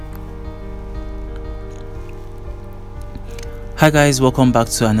Hi guys, welcome back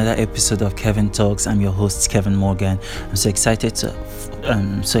to another episode of Kevin Talks. I'm your host Kevin Morgan. I'm so excited to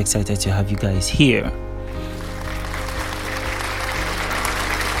have you guys here.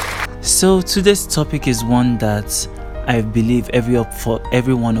 So today's topic is one that I believe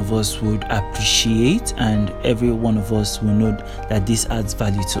every one of us would appreciate, and every one of us will know that this adds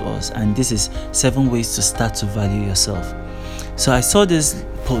value to us. And this is 7 ways to start to value yourself. So I saw this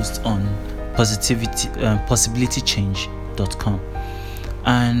post on possibilitychange.com,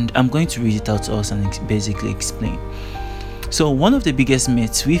 and I'm going to read it out to us and basically explain. So one of the biggest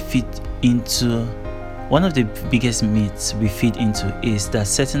myths we feed into is that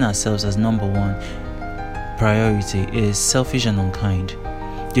setting ourselves as number one priority is selfish and unkind.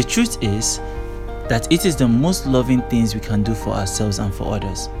 The truth is that it is the most loving things we can do for ourselves and for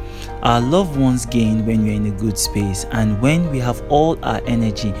others. Our loved ones gain when we're in a good space and when we have all our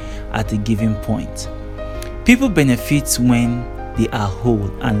energy at a given point. People benefit when they are whole,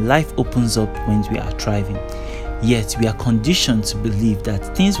 and life opens up when we are thriving. Yet we are conditioned to believe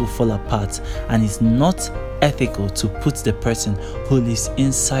that things will fall apart, and it's not ethical to put the person who lives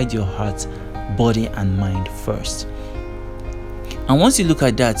inside your heart, body and mind first. And once you look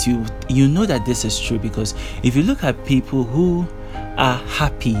at that, you know that this is true, because if you look at people who are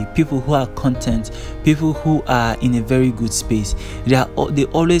happy, people who are content, people who are in a very good space, they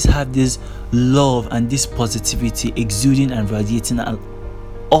always have this love and this positivity exuding and radiating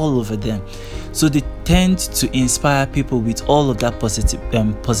all over them. So they tend to inspire people with all of that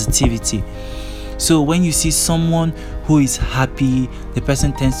positivity. So when you see someone who is happy, the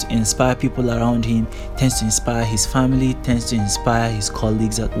person tends to inspire people around him, tends to inspire his family, tends to inspire his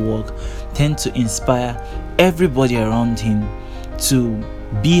colleagues at work, tends to inspire everybody around him to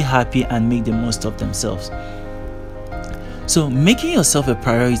be happy and make the most of themselves. So making yourself a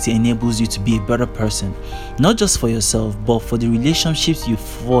priority enables you to be a better person, not just for yourself, but for the relationships you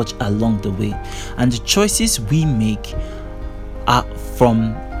forge along the way. And the choices we make are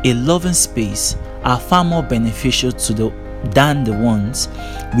from a loving space are far more beneficial than the ones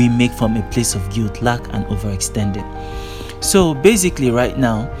we make from a place of guilt, lack and overextended. So basically right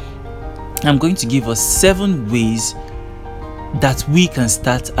now, I'm going to give us 7 ways that we can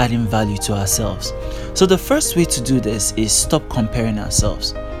start adding value to ourselves. So the first way to do this is stop comparing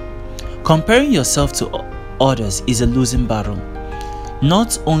ourselves. Comparing yourself to others is a losing battle.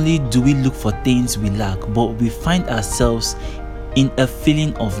 Not only do we look for things we lack, but we find ourselves in a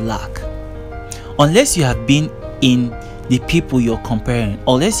feeling of lack. Unless you have been in the people you're comparing,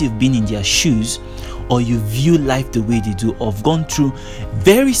 unless you've been in their shoes, or you view life the way they do, or have gone through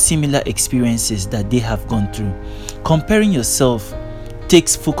very similar experiences that they have gone through, comparing yourself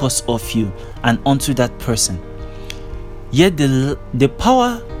takes focus off you and onto that person. Yet the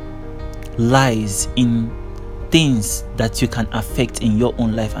power lies in things that you can affect in your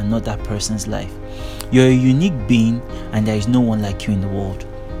own life and not that person's life. You're a unique being, and there is no one like you in the world.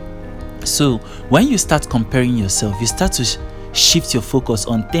 So when you start comparing yourself, you start to shift your focus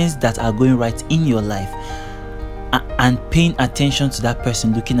on things that are going right in your life and paying attention to that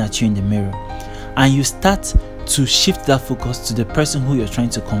person looking at you in the mirror. And you start to shift that focus to the person who you're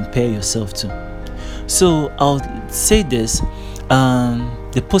trying to compare yourself to. So I'll say this,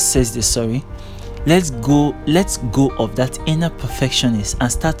 the post says this, let's go of that inner perfectionist and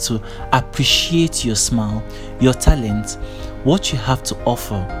start to appreciate your smile, your talent, what you have to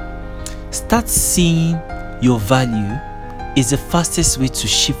offer. Start seeing your value is the fastest way to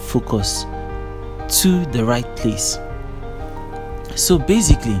shift focus to the right place. So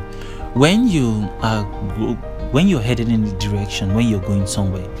basically, when you're headed in the direction, when you're going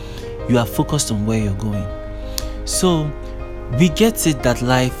somewhere, you are focused on where you're going. So we get it that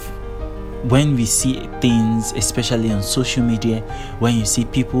life, when we see things, especially on social media, when you see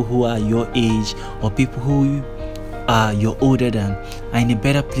people who are your age or people who are you're older than are in a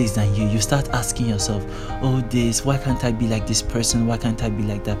better place than you start asking yourself, why can't I be like this person? Why can't I be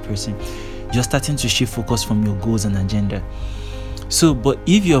like that person? You're starting to shift focus from your goals and agenda. So, but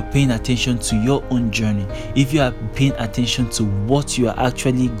if you're paying attention to your own journey, if you are paying attention to what you are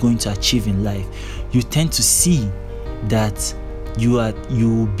actually going to achieve in life, you tend to see that you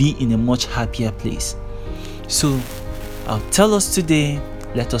will be in a much happier place. So I'll tell us today,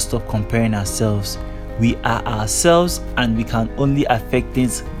 let us stop comparing ourselves. We are ourselves, and we can only affect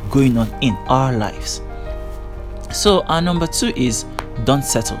things going on in our lives. So our number 2 is don't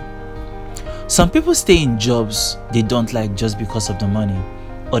settle. Some people stay in jobs they don't like just because of the money.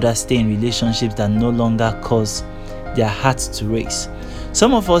 Others stay in relationships that no longer cause their hearts to race.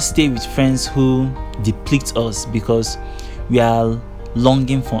 Some of us stay with friends who deplete us because we are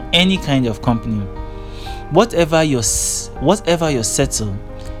longing for any kind of company. Whatever whatever you settle,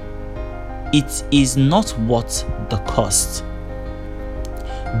 it is not worth the cost.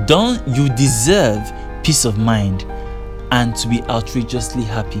 Don't you deserve peace of mind and to be outrageously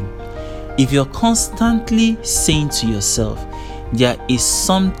happy? If you're constantly saying to yourself, there is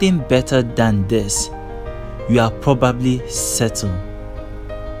something better than this, you are probably settling.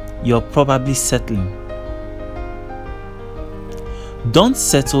 You're probably settling. Don't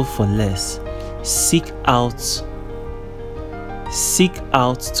settle for less. Seek out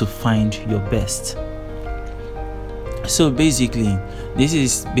to find your best. So basically, this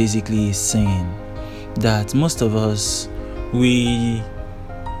is basically saying that most of us, we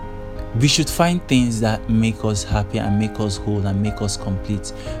should find things that make us happy and make us whole and make us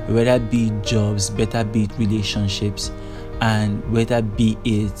complete, whether it be jobs, better be it relationships, and whether be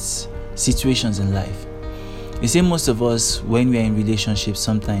it situations in life. You see, most of us, when we are in relationships,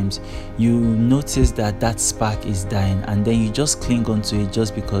 sometimes you notice that spark is dying, and then you just cling on to it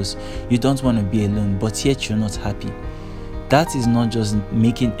just because you don't want to be alone, but yet you're not happy. That is not just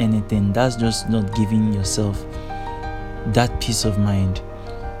making anything, that's just not giving yourself that peace of mind.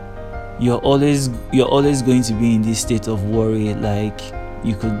 You're always going to be in this state of worry, like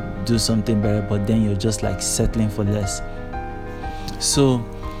you could do something better, but then you're just like settling for less. So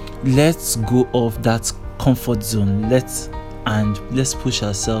let's go off that comfort zone. Let's push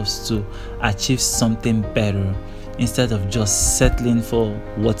ourselves to achieve something better instead of just settling for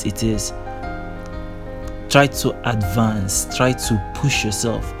what it is. Try to advance, try to push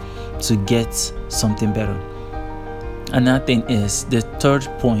yourself to get something better. Another thing is, the third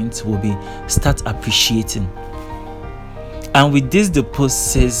point will be start appreciating. And with this, the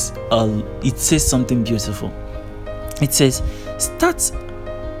post says something beautiful. It says, start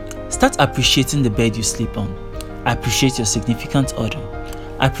appreciating the bed you sleep on. Appreciate your significant other.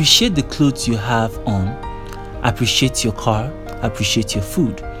 Appreciate the clothes you have on. Appreciate your car. Appreciate your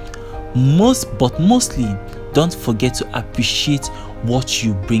food. Mostly, don't forget to appreciate what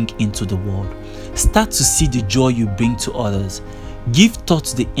you bring into the world. Start to see the joy you bring to others. Give thought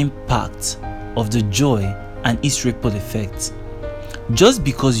to the impact of the joy and its ripple effects. Just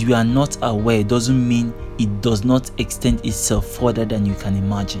because you are not aware doesn't mean it does not extend itself further than you can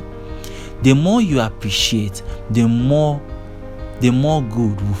imagine. The more you appreciate, the more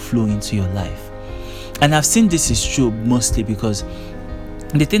good will flow into your life. And I've seen this is true mostly because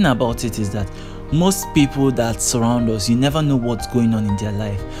the thing about it is that most people that surround us, you never know what's going on in their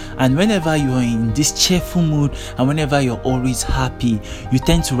life. And whenever you are in this cheerful mood and whenever you're always happy, you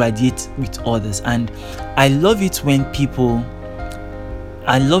tend to radiate with others. And I love it when people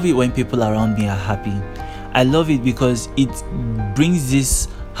around me are happy. I love it because it brings this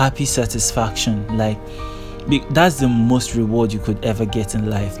happy satisfaction. Like, that's the most reward you could ever get in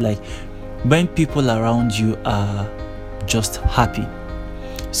life. Like, when people around you are just happy.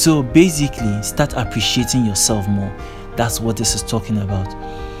 So basically, start appreciating yourself more. That's what this is talking about.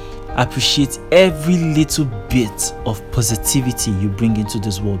 Appreciate every little bit of positivity you bring into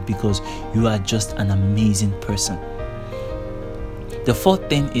this world because you are just an amazing person. The fourth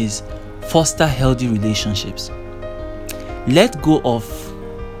thing is foster healthy relationships. Let go of,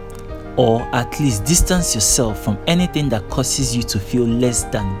 or at least distance yourself from anything that causes you to feel less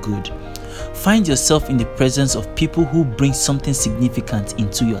than good. Find yourself in the presence of people who bring something significant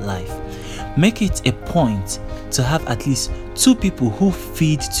into your life. Make it a point to have at least 2 people who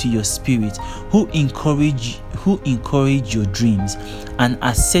feed to your spirit, who encourage your dreams and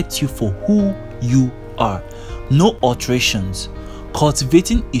accept you for who you are. No alterations.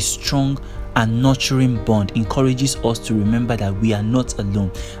 Cultivating a strong and nurturing bond encourages us to remember that we are not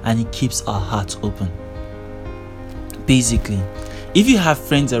alone, and it keeps our hearts open. Basically, if you have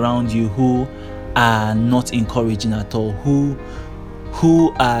friends around you who are not encouraging at all,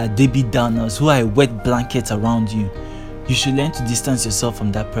 who are Debbie Downers, who are a wet blanket around you, you should learn to distance yourself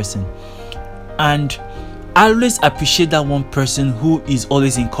from that person. And always appreciate that one person who is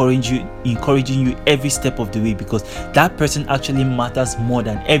always encouraging you every step of the way, because that person actually matters more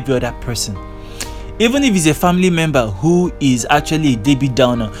than every other person. Even if it's a family member who is actually a Debbie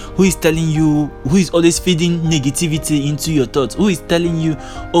Downer, who is telling you, who is always feeding negativity into your thoughts, who is telling you,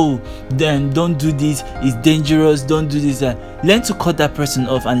 oh, then don't do this, it's dangerous, don't do this. Learn to cut that person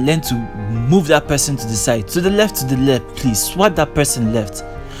off and learn to move that person to the side, to the left, please. Swipe that person left.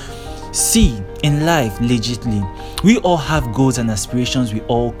 See, in life, legitly, we all have goals and aspirations. We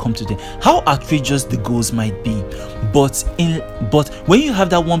all come to them. How outrageous the goals might be, but when you have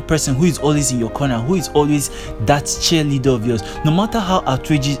that one person who is always in your corner, who is always that cheerleader of yours, no matter how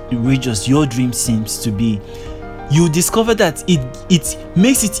outrageous your dream seems to be, you discover that it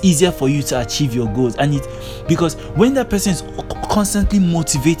makes it easier for you to achieve your goals. And it, because when that person is constantly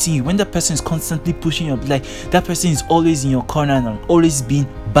motivating you, when that person is constantly pushing you, like that person is always in your corner and always being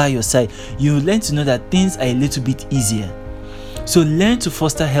by your side, you learn to know that things are a little bit easier. So learn to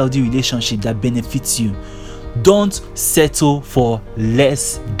foster healthy relationship that benefits you. Don't settle for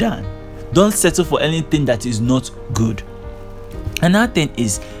less than. Don't settle for anything that is not good. Another thing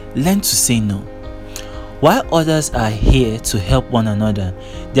is, learn to say no. While others are here to help one another,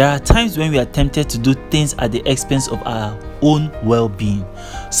 there are times when we are tempted to do things at the expense of our own well-being.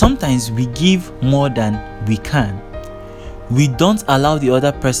 Sometimes we give more than we can. We don't allow the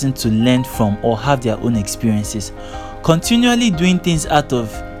other person to learn from or have their own experiences. Continually doing things out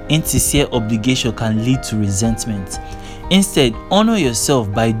of insincere obligation can lead to resentment. Instead, honor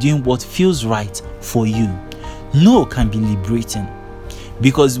yourself by doing what feels right for you. No can be liberating,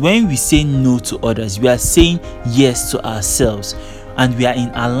 because when we say no to others, we are saying yes to ourselves, and we are in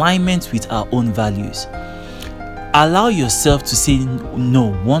alignment with our own values. Allow yourself to say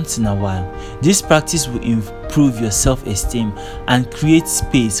no once in a while. This practice will improve your self-esteem and create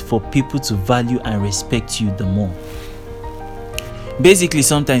space for people to value and respect you the more. Basically,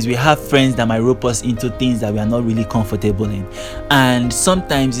 sometimes we have friends that might rope us into things that we are not really comfortable in, and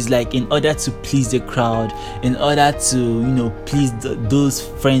sometimes it's like, in order to please the crowd, in order to please those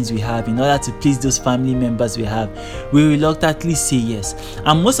friends we have, in order to please those family members we have, we reluctantly say yes.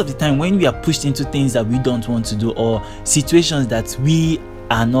 And most of the time, when we are pushed into things that we don't want to do, or situations that we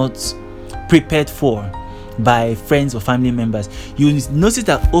are not prepared for by friends or family members, you notice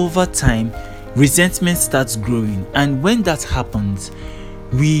that over time resentment starts growing. And when that happens,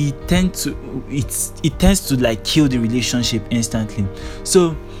 it tends to like kill the relationship instantly.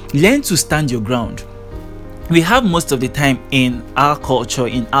 So learn to stand your ground. We have, most of the time in our culture,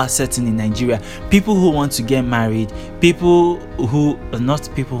 in our setting in Nigeria, people who want to get married,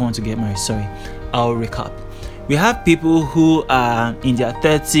 I'll recap. We have people who are in their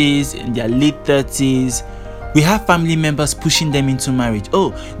 30s, in their late 30s. We have family members pushing them into marriage.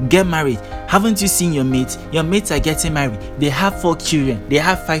 Oh, get married. Haven't you seen your mates? Your mates are getting married. They have 4 children. They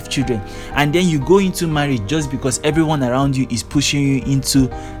have 5 children. And then you go into marriage just because everyone around you is pushing you into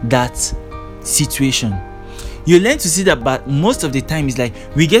that situation. You learn to see that, but most of the time it's like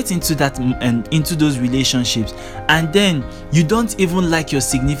we get into that and into those relationships, and then you don't even like your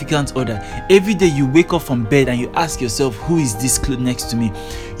significant other. Every day you wake up from bed and you ask yourself, who is this next to me?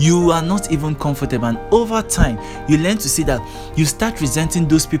 You are not even comfortable, and over time you learn to see that you start resenting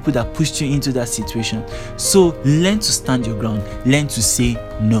those people that pushed you into that situation. So learn to stand your ground. Learn to say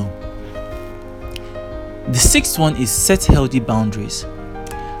no. The 6th one is set healthy boundaries.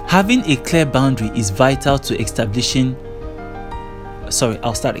 Having a clear boundary is vital to establishing.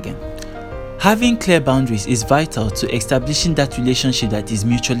 Having clear boundaries is vital to establishing that relationship that is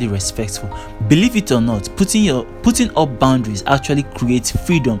mutually respectful. Believe it or not, putting up boundaries actually creates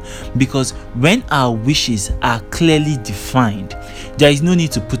freedom, because when our wishes are clearly defined, there is no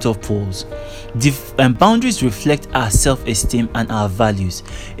need to put up walls. Boundaries reflect our self-esteem and our values.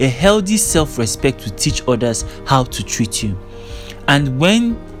 A healthy self-respect will teach others how to treat you. And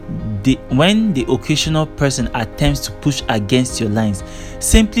when the occasional person attempts to push against your lines,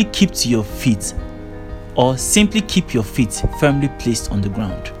 simply keep your feet firmly placed on the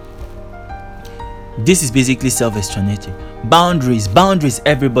ground. This is basically self-explanatory. Boundaries,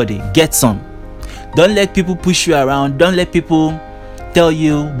 everybody, get some. Don't let people push you around. Don't let people tell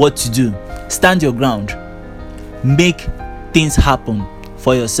you what to do. Stand your ground. Make things happen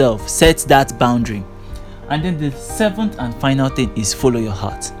for yourself. Set that boundary. And then the 7th and final thing is follow your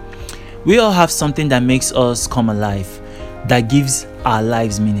heart. We all have something that makes us come alive, that gives our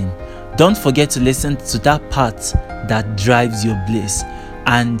lives meaning. Don't forget to listen to that part that drives your bliss,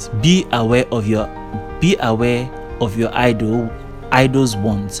 and be aware of your idol's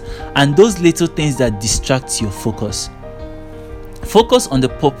wants and those little things that distract your focus. Focus on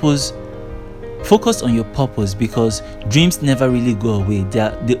your purpose, because dreams never really go away.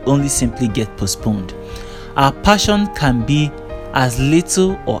 They only simply get postponed. Our passion can be as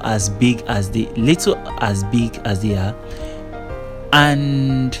little or as big as they are.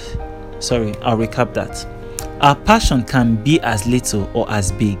 And I'll recap that. Our passion can be as little or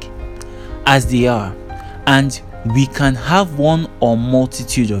as big as they are, and we can have one or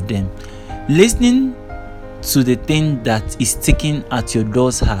multitude of them. Listening to the thing that is sticking at your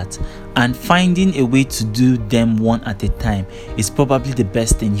door's heart and finding a way to do them one at a time is probably the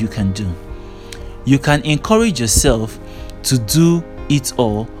best thing you can do. You can encourage yourself to do it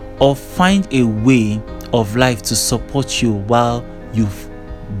all, or find a way of life to support you while you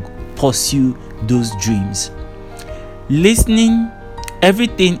pursue those dreams. Listening,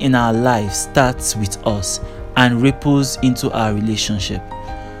 everything in our life starts with us and ripples into our relationship.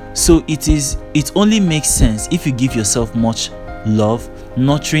 So it only makes sense if you give yourself much love,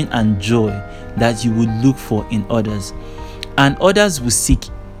 nurturing and joy that you would look for in others, and others will seek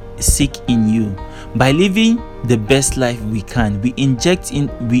in you. By living the best life we can, we inject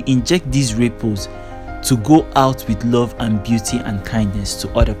these ripples to go out with love and beauty and kindness to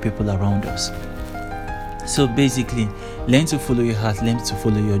other people around us. So basically, learn to follow your heart, learn to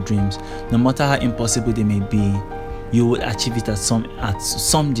follow your dreams. No matter how impossible they may be, you will achieve it at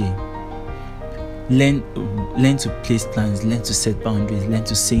someday. Learn to place plans, learn to set boundaries, learn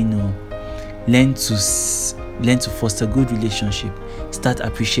to say no, learn to foster good relationship. Start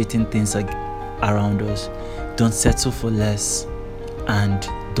appreciating things like around us. Don't settle for less, and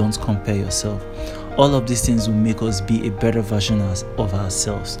don't compare yourself. All of these things will make us be a better version of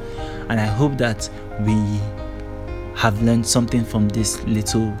ourselves. And I hope that we have learned something from this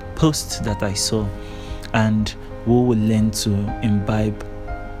little post that I saw, and we will learn to imbibe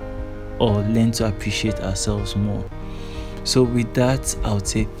or learn to appreciate ourselves more. So with that, I would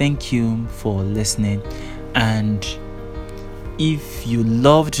say thank you for listening, and if you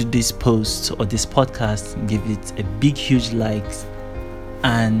loved this post or this podcast, give it a big huge like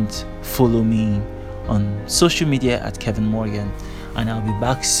and follow me on social media at Kevin Morgan, and I'll be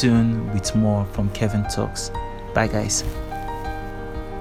back soon with more from Kevin Talks. Bye guys.